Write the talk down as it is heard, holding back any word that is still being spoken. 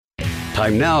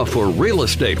Time now for Real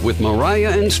Estate with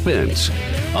Mariah and Spence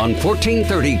on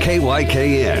 1430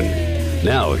 KYKN.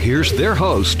 Now, here's their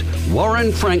host,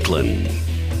 Warren Franklin.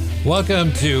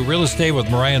 Welcome to Real Estate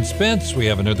with Mariah and Spence. We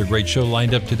have another great show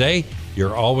lined up today.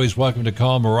 You're always welcome to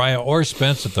call Mariah or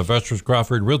Spence at the Vesters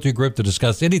Crawford Realty Group to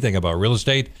discuss anything about real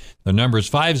estate. The number is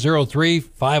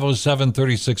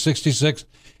 503-507-3666.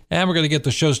 And we're going to get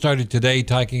the show started today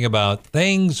talking about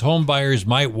things home buyers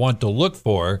might want to look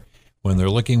for when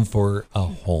they're looking for a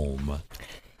home.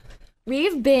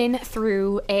 We've been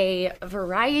through a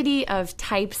variety of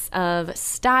types of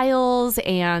styles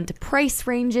and price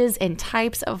ranges and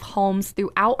types of homes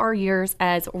throughout our years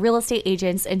as real estate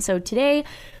agents. And so today,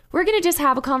 we're going to just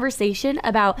have a conversation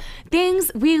about things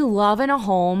we love in a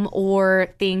home or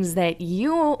things that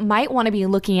you might want to be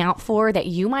looking out for that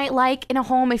you might like in a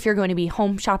home if you're going to be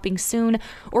home shopping soon,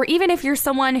 or even if you're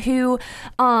someone who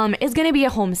is going to be a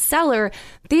home seller.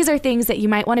 These are things that you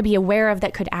might want to be aware of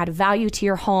that could add value to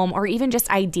your home, or even just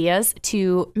ideas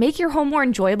to make your home more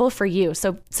enjoyable for you.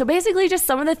 So basically just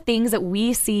some of the things that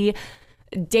we see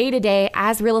day to day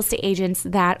as real estate agents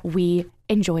that we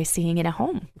enjoy seeing in a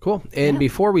home. Cool. And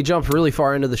before we jump really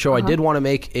far into the show, I did want to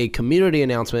make a community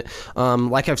announcement.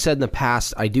 Like I've said in the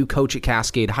past, I do coach at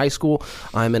Cascade High School.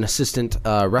 I'm an assistant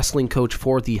wrestling coach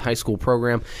for the high school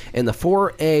program. And the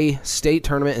 4A state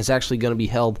tournament is actually going to be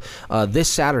held this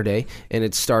Saturday. And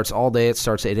it starts all day. It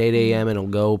starts at 8 a.m. and it'll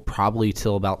go probably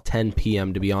till about 10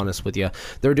 p.m., to be honest with you.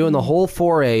 They're doing the whole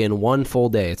 4A in one full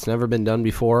day. It's never been done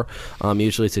before.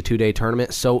 Usually it's a 2-day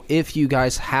tournament. So if you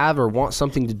guys have or want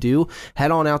something to do,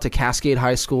 head on out to Cascade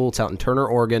High School. It's out in Turner,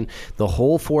 Oregon. The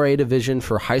whole 4A division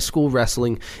for high school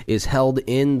wrestling is held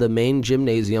in the main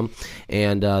gymnasium,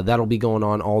 and that'll be going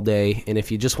on all day. And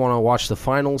if you just want to watch the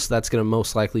finals, that's going to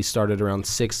most likely start at around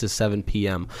 6 to 7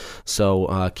 p.m.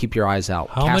 So keep your eyes out.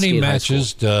 How many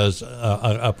matches does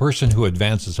a person who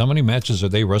advances, how many matches are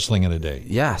they wrestling in a day?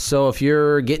 Yeah, so if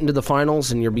you're getting to the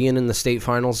finals and you're being in the state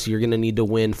finals, you're going to need to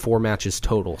win 4 matches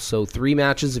total. So 3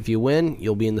 matches, if you win,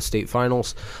 you'll be in the state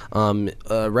finals.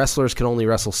 Wrestlers can only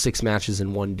wrestle 6 matches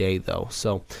in one day, though.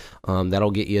 So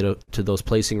that'll get you to those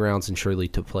placing rounds and surely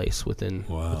to place within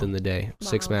the day.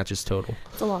 6 matches total.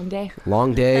 It's a long day.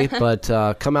 Long day, but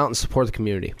come out and support the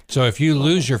community. So if you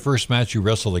lose your first match, you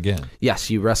wrestle again? Yes,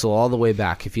 you wrestle all the way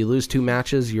back. If you lose 2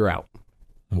 matches, you're out.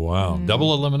 Wow.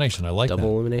 Double elimination. I like that.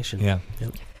 Double elimination. Yeah.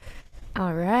 Yep.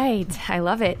 All right. I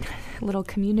love it. Little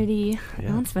community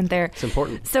announcement there. It's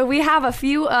important. So we have a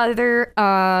few other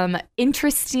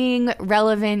interesting,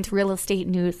 relevant real estate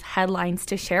news headlines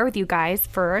to share with you guys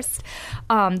first.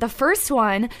 The first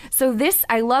one,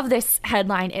 I love this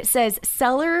headline. It says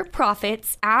seller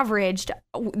profits averaged,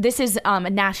 this is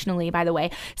nationally, by the way,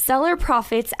 seller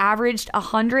profits averaged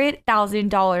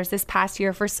 $100,000 this past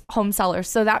year for home sellers.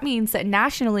 So that means that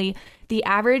nationally, the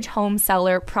average home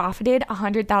seller profited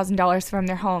 $100,000 from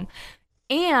their home.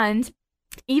 And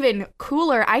even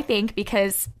cooler, I think,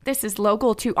 because this is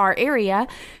local to our area,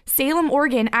 Salem,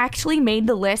 Oregon actually made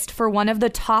the list for one of the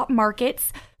top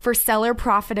markets for seller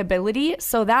profitability.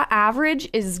 So that average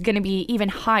is going to be even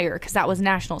higher because that was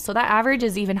national. So that average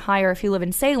is even higher if you live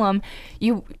in Salem.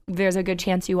 There's a good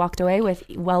chance you walked away with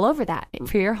well over that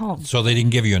for your home. So they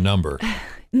didn't give you a number?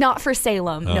 Not for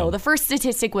Salem. No, the first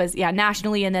statistic was,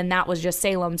 nationally, and then that was just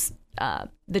Salem's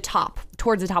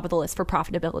towards the top of the list for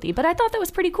profitability. But I thought that was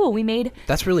pretty cool.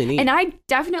 That's really neat. And I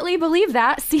definitely believe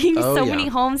that, seeing many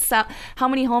homes, how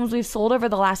many homes we've sold over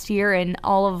the last year and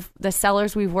all of the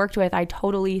sellers we've worked with, I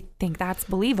totally think that's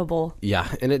believable.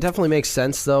 Yeah, and it definitely makes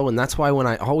sense, though, and that's why when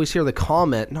I always hear the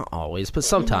comment, not always, but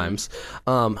sometimes,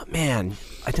 Salem,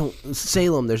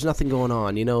 there's nothing going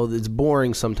on, it's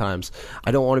boring sometimes.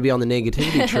 I don't want to be on the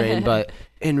negativity train, but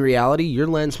in reality, your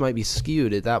lens might be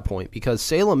skewed at that point because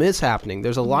Salem is happening.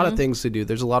 There's a lot of things to do.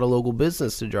 There's a lot of local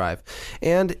business to drive.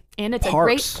 And it's a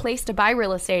great place to buy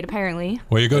real estate, apparently.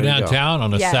 Well, you go downtown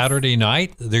on a Saturday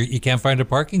night, you can't find a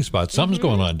parking spot. Something's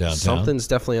going on downtown. Something's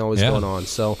definitely always going on.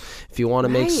 So if you want to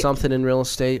make something in real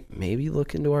estate, maybe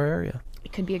look into our area.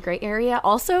 It could be a great area.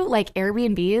 Also, like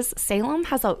Airbnbs, Salem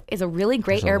is a really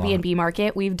great Airbnb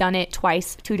market. We've done it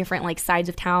twice, 2 different sides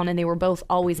of town, and they were both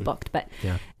always booked. But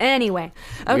anyway,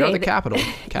 okay, we are the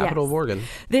capital of Oregon.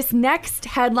 This next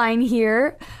headline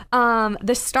here, the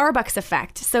Starbucks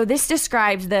effect. So this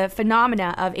describes the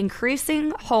phenomena of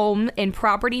increasing home and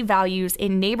property values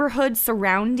in neighborhoods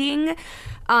surrounding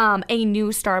a new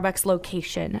Starbucks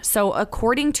location. So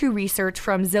according to research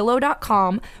from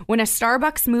Zillow.com, when a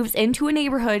Starbucks moves into a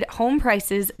neighborhood, home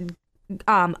prices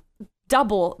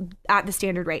double at the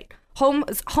standard rate. Home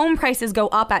prices go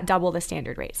up at double the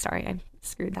standard rate. Sorry,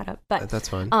 screwed that up. But That's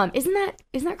fine. Isn't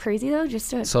that crazy though?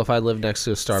 So if I live next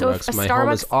to a Starbucks, a my home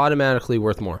is automatically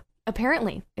worth more.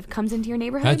 Apparently, if it comes into your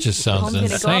neighborhood, That just sounds home's gonna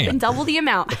go insane. up and double the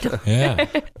amount. Yeah.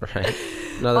 Right.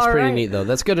 No, that's All pretty right. neat though.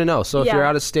 That's good to know. So if Yeah. you're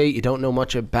out of state, you don't know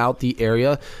much about the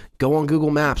area, go on Google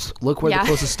Maps. Look where Yeah. the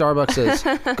closest Starbucks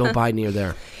is. Go buy near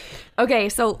there. Okay,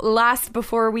 so last,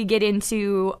 before we get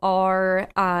into our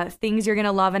things you're going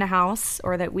to love in a house,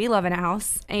 or that we love in a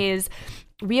house, is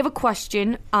we have a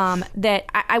question that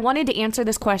I wanted to answer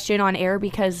this question on air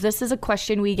because this is a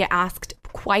question we get asked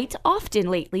quite often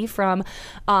lately from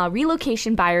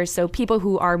relocation buyers, so people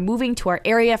who are moving to our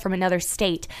area from another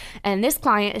state. And this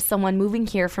client is someone moving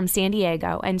here from San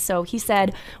Diego. And so he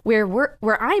said, where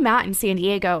I'm at in San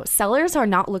Diego, sellers are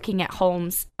not looking at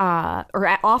homes or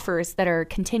at offers that are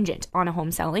contingent on a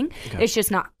home selling. Okay. It's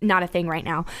just not a thing right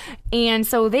now. And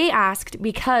so they asked,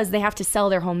 because they have to sell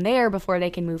their home there before they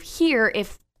can move here,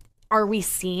 are we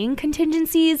seeing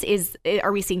contingencies?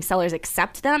 Are we seeing sellers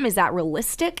accept them? Is that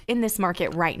realistic in this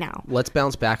market right now? Let's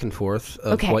bounce back and forth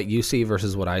of what you see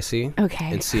versus what I see.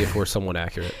 Okay. And see if we're somewhat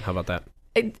accurate. How about that?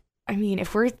 I mean,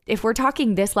 if we're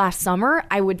talking this last summer,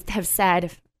 I would have said,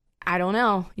 I don't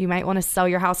know, you might want to sell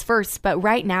your house first. But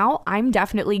right now, I'm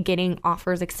definitely getting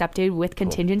offers accepted with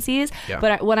contingencies. Cool. Yeah.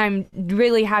 But what I'm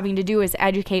really having to do is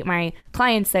educate my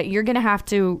clients that you're going to have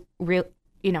to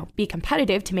be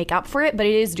competitive to make up for it, but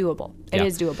it is doable. It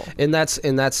is doable. And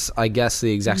that's I guess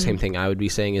the exact same thing I would be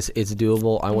saying is it's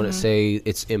doable. I wouldn't say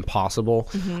it's impossible.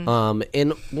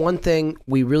 And one thing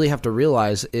we really have to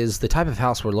realize is the type of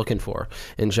house we're looking for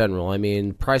in general. I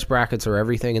mean, price brackets are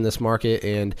everything in this market,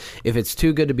 and if it's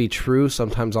too good to be true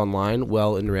sometimes online,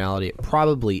 well, in reality it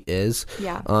probably is.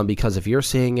 Yeah. Because if you're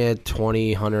seeing it,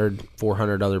 20, 100,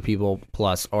 400 other people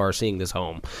plus are seeing this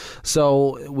home.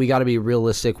 So we got to be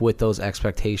realistic with those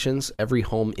expectations. Every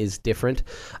home is different.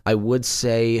 I would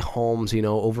say homes,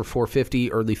 over 450,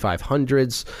 early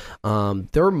 500s,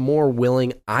 they're more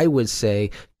willing, I would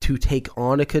say, to take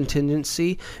on a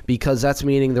contingency because that's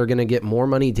meaning they're going to get more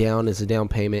money down as a down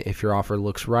payment if your offer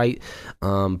looks right.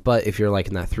 But if you're like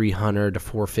in that 300 to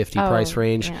 450 price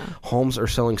range, homes are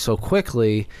selling so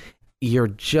quickly, you're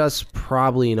just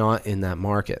probably not in that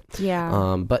market.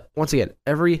 Yeah. But once again,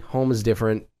 every home is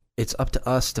different. It's up to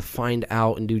us to find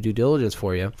out and do due diligence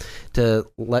for you to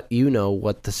let you know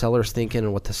what the seller's thinking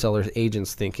and what the seller's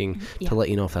agent's thinking to let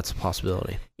you know if that's a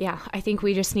possibility. Yeah, I think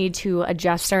we just need to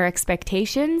adjust our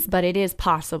expectations, but it is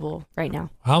possible right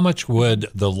now. How much would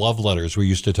the love letters we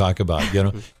used to talk about,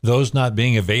 those not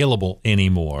being available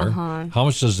anymore, how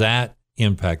much does that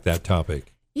impact that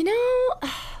topic?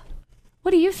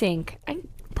 What do you think?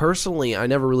 Personally, I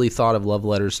never really thought of love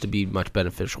letters to be much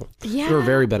beneficial. Yeah. They were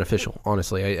very beneficial,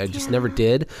 honestly. I just never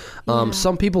did.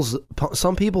 Some people,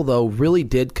 though, really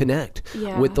did connect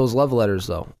with those love letters,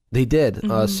 though. They did.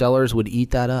 Sellers would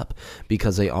eat that up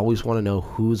because they always want to know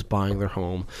who's buying their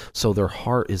home. So their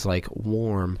heart is like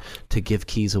warm to give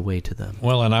keys away to them.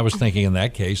 Well, and I was thinking in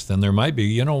that case, then there might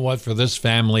be, for this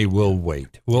family, we'll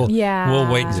wait. We'll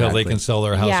wait until they can sell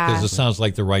their house because it sounds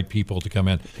like the right people to come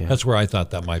in. Yeah. That's where I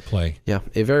thought that might play. Yeah,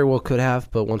 it very well could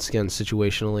have. But once again,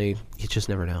 situationally, you just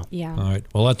never know. Yeah. All right.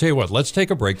 Well, I'll tell you what. Let's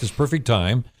take a break. This is perfect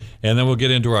time. And then we'll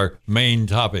get into our main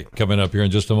topic coming up here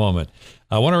in just a moment.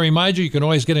 I want to remind you can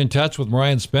always get in touch with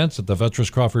Mariah and Spence at the Veterans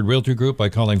Crawford Realty Group by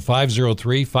calling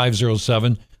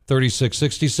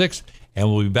 503-507-3666.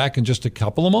 And we'll be back in just a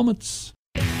couple of moments.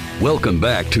 Welcome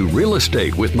back to Real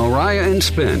Estate with Mariah and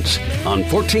Spence on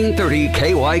 1430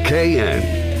 KYKN.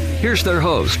 Here's their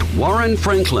host, Warren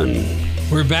Franklin.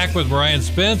 We're back with Mariah and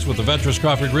Spence with the Veterans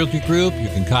Crawford Realty Group. You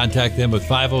can contact them at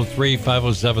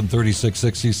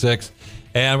 503-507-3666.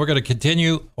 And we're going to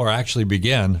continue, or actually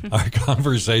begin, our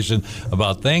conversation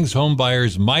about things home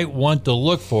buyers might want to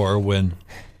look for when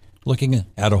looking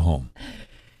at a home.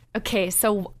 Okay,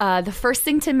 so the first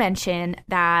thing to mention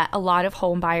that a lot of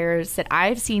home buyers that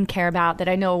I've seen care about, that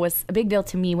I know was a big deal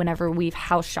to me whenever we've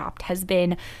house shopped, has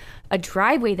been a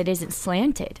driveway that isn't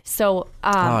slanted. So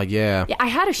I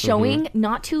had a showing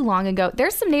not too long ago.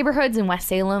 There's some neighborhoods in West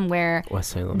Salem where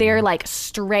they're like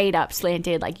straight up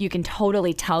slanted. Like you can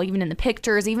totally tell even in the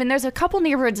pictures. Even there's a couple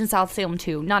neighborhoods in South Salem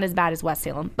too. Not as bad as West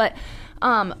Salem. But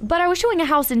I was showing a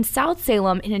house in South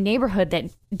Salem in a neighborhood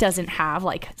that doesn't have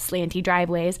like slanty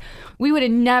driveways. We would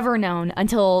have never known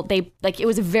until it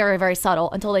was very, very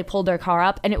subtle until they pulled their car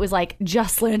up and it was like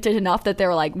just slanted enough that they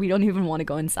were like, we don't even want to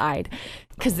go inside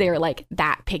because they were like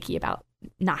that picky about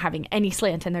not having any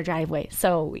slant in their driveway.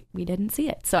 So we didn't see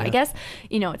it. So I guess,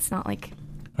 it's not like...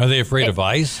 Are they afraid of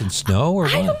ice and snow or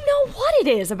what? I don't know what it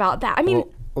is about that. I mean...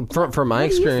 From my What do you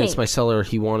experience, think? my seller,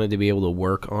 he wanted to be able to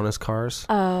work on his cars.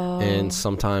 Oh. And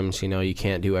sometimes, you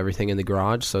can't do everything in the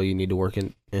garage, so you need to work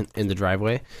in the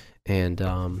driveway. And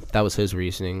that was his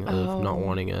reasoning of not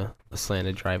wanting a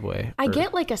slanted driveway. I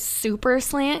get like a super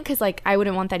slant because like I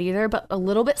wouldn't want that either, but a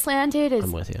little bit slanted is,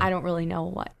 I'm with you. I don't really know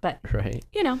what, but Right.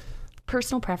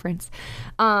 personal preference.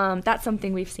 That's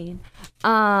something we've seen.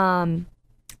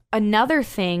 Another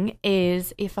thing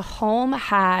is if a home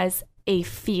has a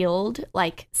field,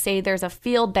 like say there's a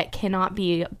field that cannot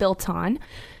be built on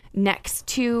next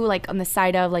to, like on the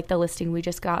side of like the listing we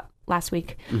just got last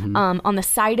week, on the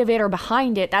side of it or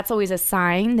behind it, that's always a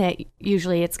sign that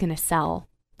usually it's going to sell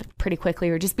pretty quickly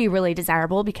or just be really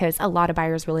desirable, because a lot of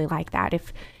buyers really like that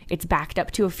if it's backed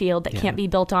up to a field that can't be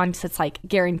built on, so it's like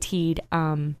guaranteed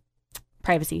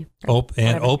privacy And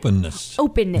whatever. openness.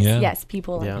 Openness. Yeah. Yes,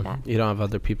 people like that. You don't have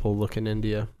other people looking into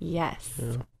you. Yes.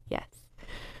 Yes.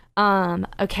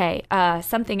 Okay.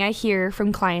 Something I hear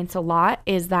from clients a lot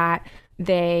is that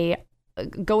they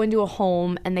go into a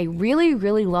home and they really,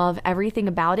 really love everything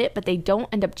about it, but they don't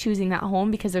end up choosing that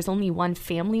home because there's only one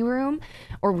family room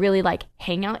or really like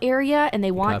hangout area, and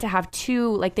they want to have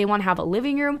two, like they want to have a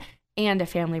living room and a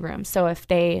family room. So if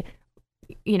they,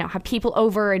 have people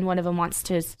over and one of them wants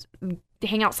to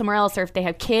hang out somewhere else, or if they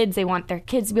have kids, they want their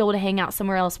kids to be able to hang out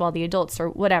somewhere else while the adults, or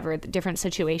whatever, the different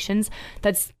situations.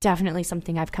 That's definitely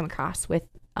something I've come across with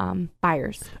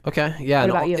buyers. Okay, yeah. What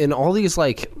about you? And all these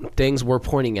like things we're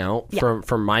pointing out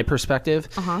from my perspective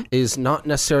is not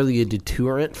necessarily a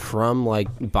deterrent from like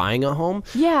buying a home.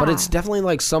 Yeah. But it's definitely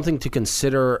like something to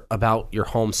consider about your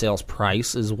home sales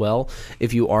price as well,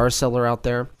 if you are a seller out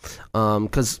there,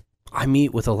 because I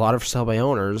meet with a lot of sell by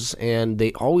owners and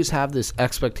they always have this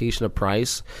expectation of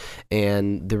price,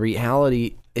 and the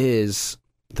reality is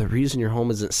the reason your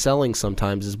home isn't selling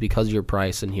sometimes is because of your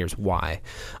price, and here's why.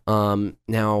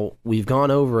 Now, we've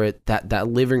gone over it, that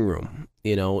living room,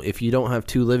 if you don't have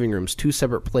two living rooms, two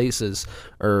separate places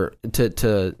or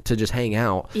to just hang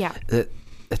out,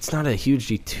 it's not a huge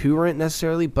deterrent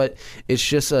necessarily, but it's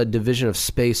just a division of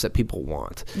space that people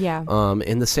want. Yeah.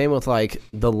 And the same with like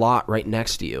the lot right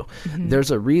next to you.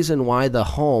 There's a reason why the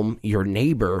home, your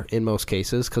neighbor in most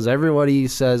cases, because everybody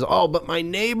says, oh, but my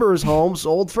neighbor's home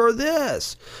sold for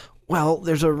this. Well,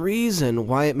 there's a reason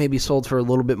why it may be sold for a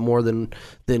little bit more than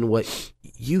what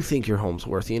you think your home's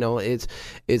worth. It's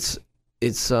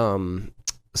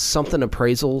something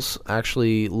appraisals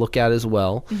actually look at as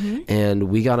well. And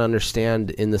we got to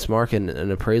understand in this market an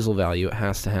appraisal value, it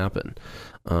has to happen,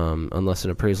 unless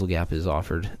an appraisal gap is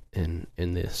offered in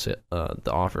this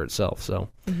the offer itself. So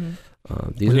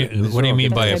What do you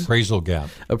mean by appraisal gap?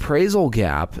 Appraisal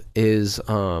gap is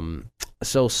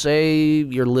so say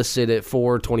you're listed at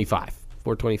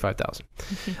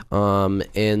 $425,000,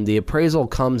 and the appraisal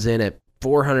comes in at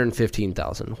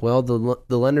 $415,000. Well,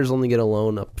 the lenders only get a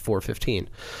loan up to $415,000.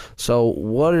 So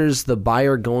what is the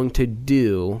buyer going to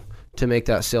do to make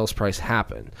that sales price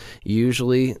happen?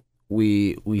 Usually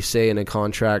we say in a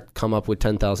contract, come up with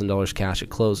 $10,000 cash at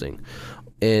closing.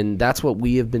 And that's what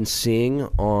we have been seeing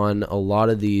on a lot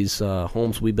of these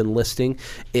homes we've been listing.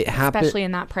 It happens, Especially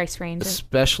in that price range.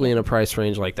 especially in a price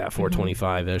range like that,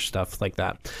 425-ish, stuff like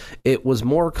that. It was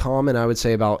more common, I would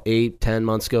say, about 8-10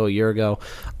 months ago, a year ago,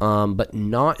 but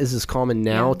not as common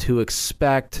now to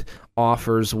expect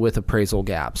offers with appraisal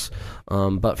gaps.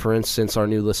 But for instance, our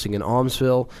new listing in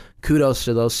Almsville, kudos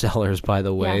to those sellers, by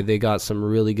the way. They got some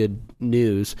really good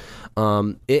news.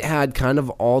 It had kind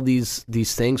of all these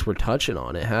things we're touching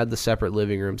on. It had the separate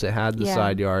living rooms, it had the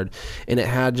side yard, and it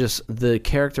had just the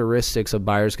characteristics a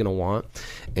buyer's going to want.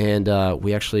 And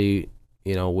we actually,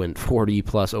 went 40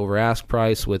 plus over ask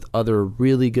price with other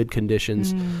really good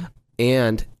conditions,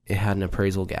 and it had an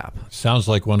appraisal gap. Sounds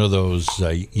like one of those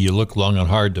you look long and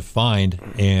hard to find,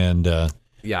 and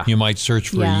you might search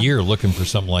for a year looking for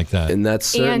something like that. And that's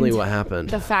certainly And what happened.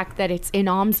 The fact that it's in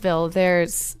Almsville,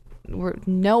 there's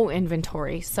no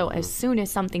inventory. So as soon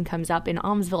as something comes up in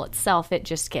Almsville itself, it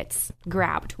just gets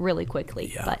grabbed really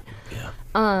quickly.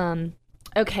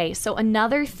 Okay, so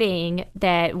another thing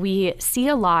that we see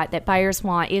a lot that buyers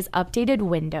want is updated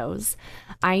windows.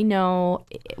 I know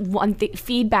one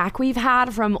feedback we've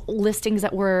had from listings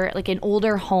that were like an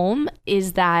older home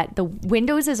is that the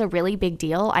windows is a really big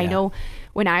deal. I know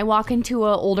when I walk into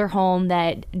an older home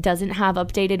that doesn't have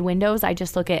updated windows, I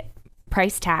just look at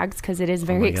price tags because it is my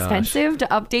very gosh. expensive to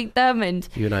update them. And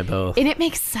You and I both. it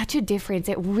makes such a difference.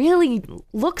 It really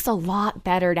looks a lot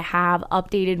better to have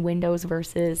updated windows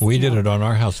versus. We did it on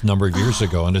our house a number of years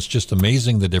ago, and it's just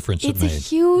amazing the difference it It's a made.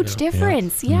 huge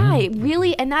difference. Yeah, it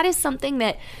really, and that is something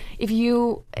that if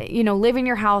you live in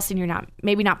your house and you're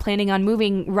maybe not planning on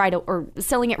moving or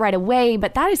selling it right away,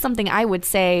 but that is something I would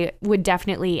say would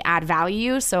definitely add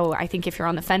value. So I think if you're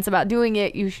on the fence about doing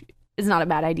it, it's not a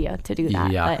bad idea to do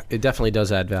that. Yeah, But it definitely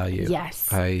does add value. yes,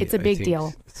 it's a big think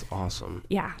deal. It's awesome.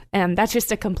 Yeah, and that's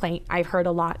just a complaint I've heard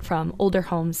a lot from older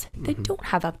homes that don't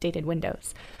have updated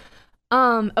windows.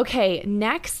 Okay,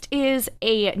 next is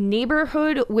a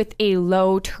neighborhood with a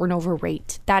low turnover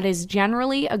rate. That is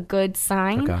generally a good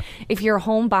sign. Okay. If you're a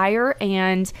home buyer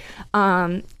and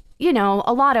a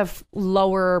lot of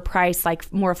lower price,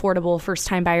 like more affordable first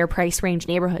time buyer price range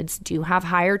neighborhoods do have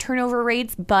higher turnover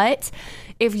rates. But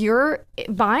if you're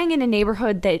buying in a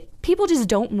neighborhood that people just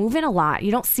don't move in a lot,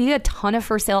 you don't see a ton of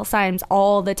for sale signs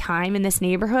all the time in this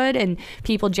neighborhood and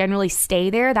people generally stay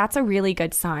there, that's a really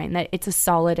good sign that it's a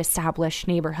solid established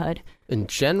neighborhood. And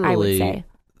generally, I would say.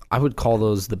 I would call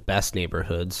those the best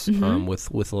neighborhoods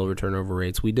with lower turnover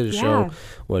rates. We did a show,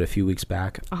 a few weeks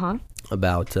back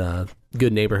about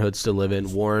good neighborhoods to live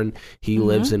in. Warren, he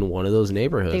lives in one of those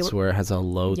neighborhoods where it has a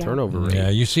low turnover rate. Yeah,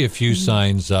 you see a few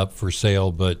signs up for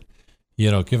sale, but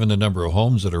given the number of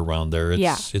homes that are around there,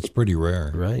 it's pretty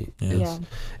rare. Right. Yeah.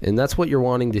 And that's what you're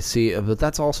wanting to see. But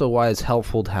that's also why it's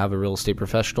helpful to have a real estate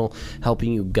professional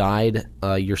helping you guide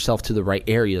yourself to the right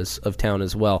areas of town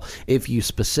as well. If you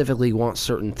specifically want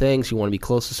certain things, you want to be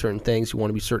close to certain things, you want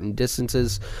to be certain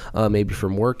distances, maybe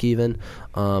from work even,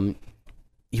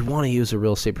 you want to use a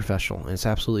real estate professional. And it's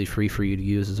absolutely free for you to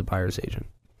use as a buyer's agent.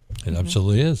 It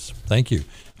absolutely is. Thank you.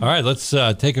 All right, let's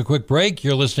take a quick break.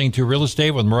 You're listening to Real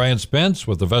Estate with Mariah and Spence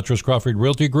with the Veterans Crawford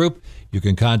Realty Group. You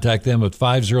can contact them at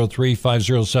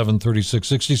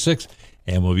 503-507-3666,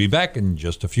 and we'll be back in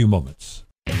just a few moments.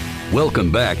 Welcome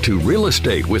back to Real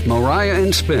Estate with Mariah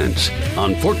and Spence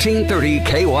on 1430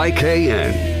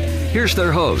 KYKN. Here's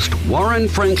their host, Warren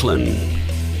Franklin.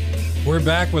 We're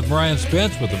back with Mariah and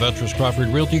Spence with the Veterans Crawford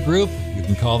Realty Group. You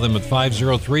can call them at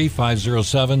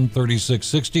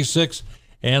 503-507-3666.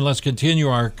 And let's continue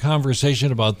our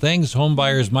conversation about things home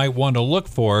buyers might want to look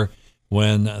for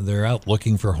when they're out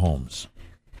looking for homes.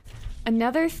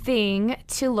 Another thing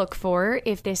to look for,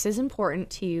 if this is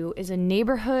important to you, is a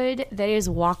neighborhood that is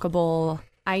walkable.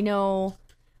 I know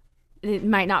it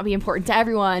might not be important to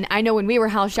everyone. I know when we were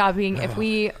house shopping, if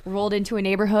we rolled into a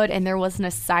neighborhood and there wasn't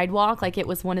a sidewalk, like it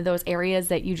was one of those areas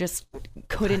that you just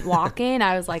couldn't walk in,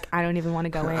 I was like, I don't even want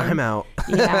to go in. I'm out.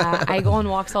 Yeah, I go on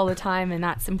walks all the time, and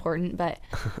that's important. But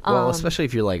well, especially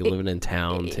if you're like living in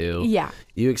town too. Yeah.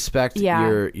 You expect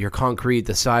your concrete,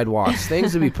 the sidewalks,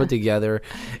 things to be put together.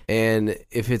 And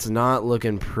if it's not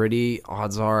looking pretty,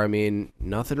 odds are,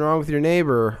 nothing wrong with your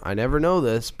neighbor. I never know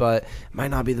this, but it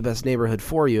might not be the best neighborhood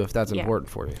for you if that's important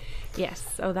for you. Yes,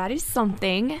 so that is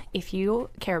something if you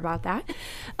care about that.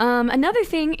 Another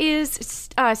thing is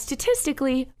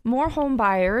statistically, more home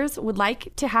buyers would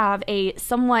like to have a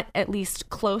somewhat at least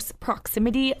close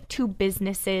proximity to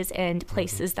businesses and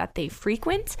places that they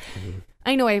frequent.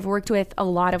 I know I've worked with a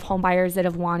lot of home buyers that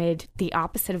have wanted the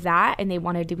opposite of that, and they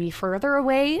wanted to be further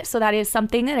away. So that is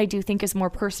something that I do think is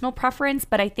more personal preference.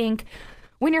 But I think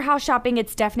when you're house shopping,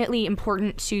 it's definitely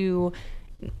important to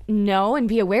know and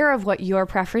be aware of what your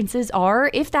preferences are,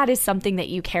 if that is something that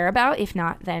you care about. If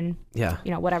not, then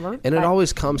whatever. And it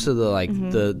always comes to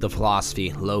the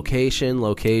philosophy: location.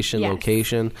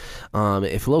 Yes.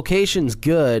 If location's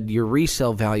good, your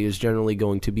resale value is generally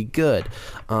going to be good,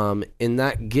 and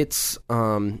that gets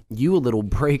you a little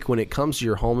break when it comes to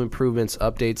your home improvements,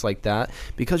 updates like that,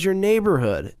 because your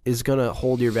neighborhood is going to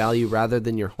hold your value rather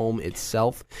than your home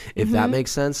itself. If that makes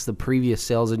sense, the previous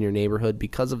sales in your neighborhood,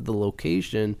 because of the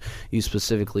location you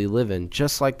specifically live in,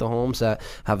 just like the homes that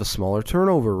have a smaller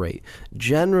turnover rate.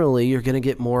 Generally, you're going to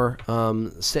get more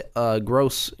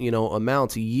gross,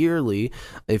 amounts yearly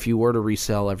if you were to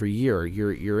resell every year.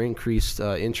 Your increased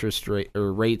interest rate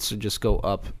or rates just go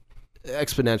up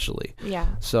exponentially. Yeah.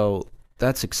 So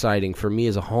that's exciting for me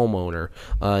as a homeowner,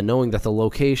 knowing that the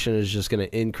location is just going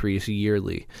to increase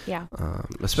yearly. Yeah.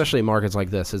 Especially in markets like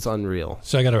this, it's unreal.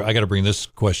 So I got to bring this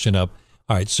question up.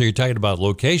 All right, so you're talking about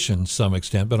location to some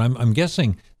extent, but I'm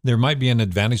guessing there might be an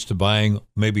advantage to buying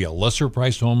maybe a lesser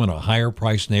priced home in a higher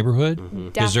priced neighborhood.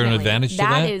 Is there an advantage to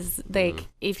that? That is like,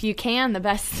 if you can, the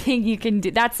best thing you can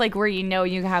do. That's like where you know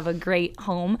you have a great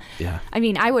home. Yeah. I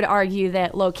mean, I would argue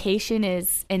that location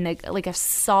is in like a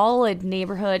solid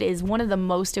neighborhood is one of the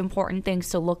most important things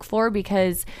to look for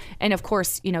because, and of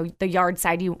course, you know, the yard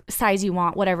size you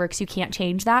want, whatever, because you can't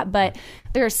change that. But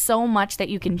there's so much that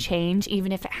you can change,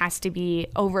 even if it has to be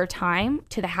over time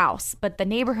to the house. But the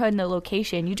neighborhood and the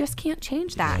location, you just can't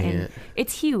change that. And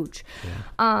it's huge.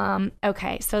 Yeah.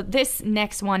 Okay, so this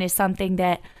next one is something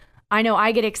that I know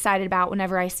I get excited about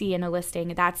whenever I see in a listing.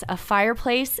 That's a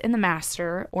fireplace in the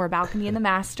master or a balcony in the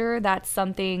master. That's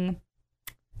something,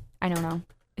 I don't know.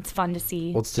 It's fun to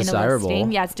see. Well, it's in desirable. A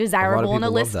listing. Yeah, it's desirable in a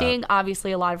people love listing. that.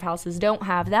 Obviously, a lot of houses don't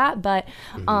have that, but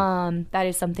that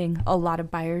is something a lot of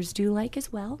buyers do like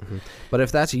as well. But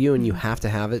if that's you and you have to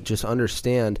have it, just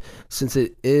understand, since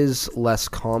it is less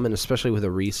common, especially with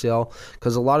a resale,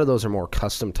 because a lot of those are more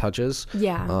custom touches.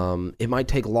 Yeah. It might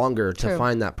take longer to True.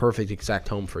 find that perfect exact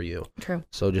home for you. True.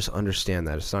 So just understand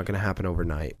that it's not going to happen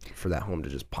overnight for that home to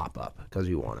just pop up because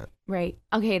you want it. Right.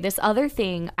 Okay, this other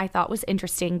thing I thought was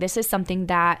interesting. This is something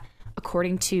that,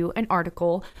 according to an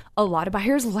article, a lot of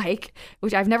buyers like,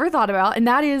 which I've never thought about, and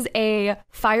that is a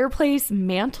fireplace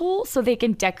mantle so they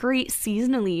can decorate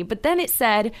seasonally. But then it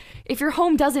said, if your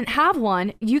home doesn't have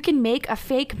one, you can make a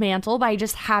fake mantle by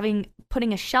just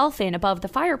putting a shelf in above the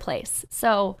fireplace.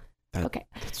 So... Okay.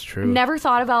 That's true. Never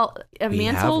thought about a We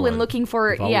have mantle when one. looking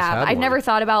for, We've always had I've one. never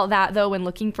thought about that though when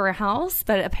looking for a house,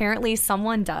 but apparently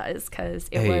someone does because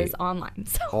it Hey, was online.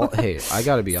 So Hey, I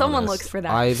got to be honest. Someone looks for that.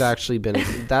 I've actually been,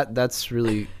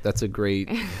 that's a great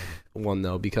one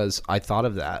though, because I thought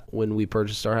of that when we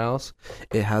purchased our house.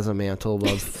 It has a mantle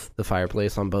above the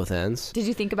fireplace on both ends. Did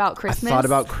you think about Christmas? I thought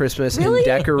about Christmas Really? and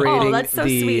decorating Oh, that's so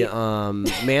the sweet.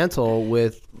 mantle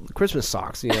with Christmas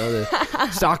socks, the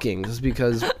stockings,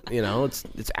 because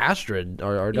it's Astrid,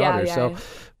 our daughter. yeah. So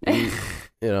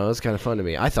it's kind of fun to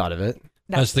me. I thought of it.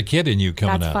 That's the kid in you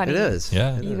coming That's out. funny. It is.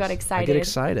 Yeah. You got excited. I get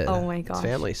excited. Oh my It's gosh.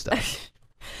 family stuff.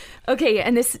 Okay,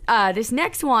 and this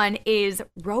next one is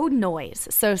road noise.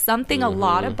 So something a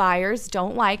lot of buyers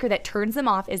don't like or that turns them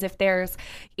off is if there's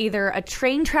either a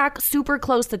train track super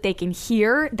close that they can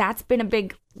hear. That's been a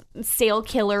big sale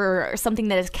killer or something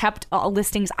that has kept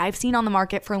listings I've seen on the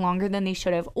market for longer than they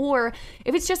should have. Or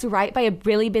if it's just right by a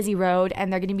really busy road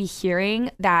and they're going to be hearing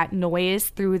that noise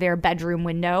through their bedroom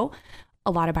window,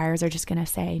 a lot of buyers are just going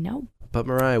to say no. But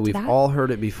Mariah, we've that? all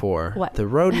heard it before. What? The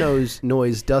road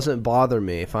noise doesn't bother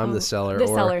me if I'm the seller. The or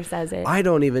seller says it. I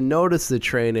don't even notice the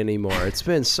train anymore. It's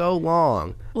been so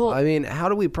long. Well, I mean, how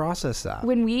do we process that?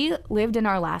 When we lived in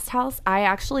our last house, I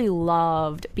actually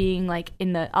loved being like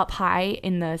up high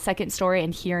in the second story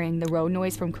and hearing the road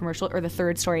noise from commercial or the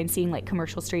third story and seeing like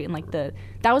Commercial Street and like that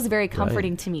was very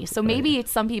comforting to me. So maybe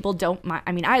some people don't mind.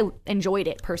 I mean, I enjoyed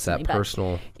it personally. That but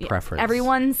personal preference.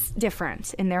 Everyone's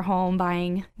different in their home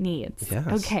buying needs. Yes.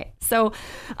 Okay. So,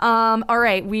 all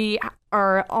right, we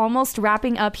are almost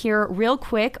wrapping up here real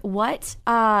quick. What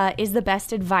is the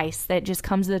best advice that just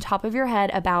comes to the top of your head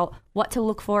about what to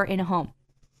look for in a home?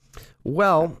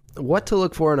 Well, what to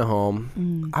look for in a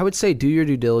home, I would say do your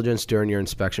due diligence during your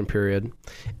inspection period.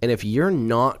 And if you're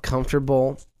not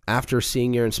comfortable after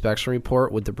seeing your inspection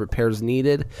report with the repairs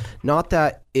needed, not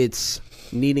that it's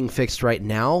needing fixed right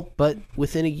now, but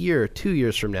within a year, 2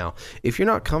 years from now, if you're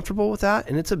not comfortable with that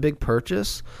and it's a big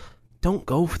purchase, don't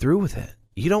go through with it.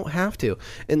 You don't have to.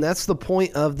 And that's the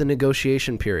point of the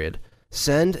negotiation period.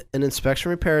 Send an inspection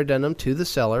repair addendum to the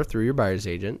seller through your buyer's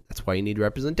agent. That's why you need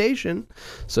representation,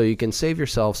 so you can save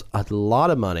yourselves a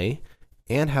lot of money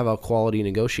and have a quality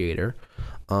negotiator,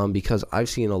 because I've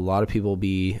seen a lot of people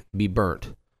be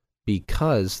burnt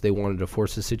because they wanted to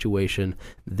force a situation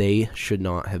they should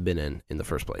not have been in the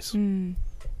first place.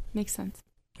 Makes sense.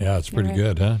 Yeah, it's pretty Right.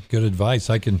 good, huh? Good advice.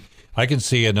 I can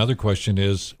see another question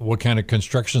is what kind of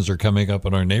constructions are coming up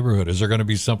in our neighborhood? Is there going to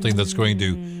be something that's going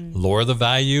to lower the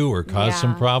value or cause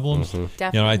some Yeah. problems?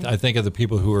 Definitely. I think of the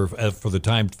people who are for the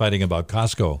time fighting about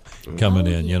Costco coming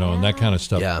in, and that kind of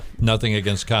stuff. Yeah. Nothing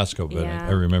against Costco, but Yeah.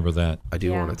 I remember that. I do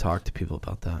Yeah. want to talk to people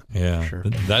about that. Yeah. Sure.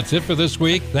 That's it for this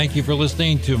week. Thank you for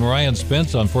listening to Mariah and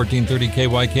Spence on 1430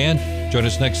 KYKN. Join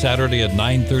us next Saturday at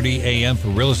 9:30 a.m. for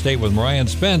Real Estate with Mariah and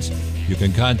Spence. You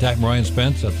can contact Mariah and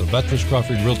Spence at the Veterans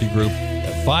Crawford Realty Group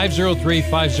at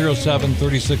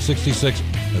 503-507-3666.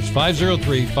 That's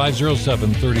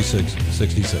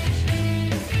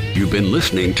 503-507-3666. You've been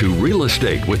listening to Real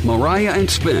Estate with Mariah and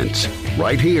Spence,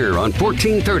 right here on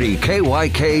 1430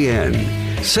 KYKN.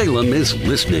 Salem is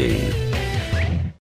listening.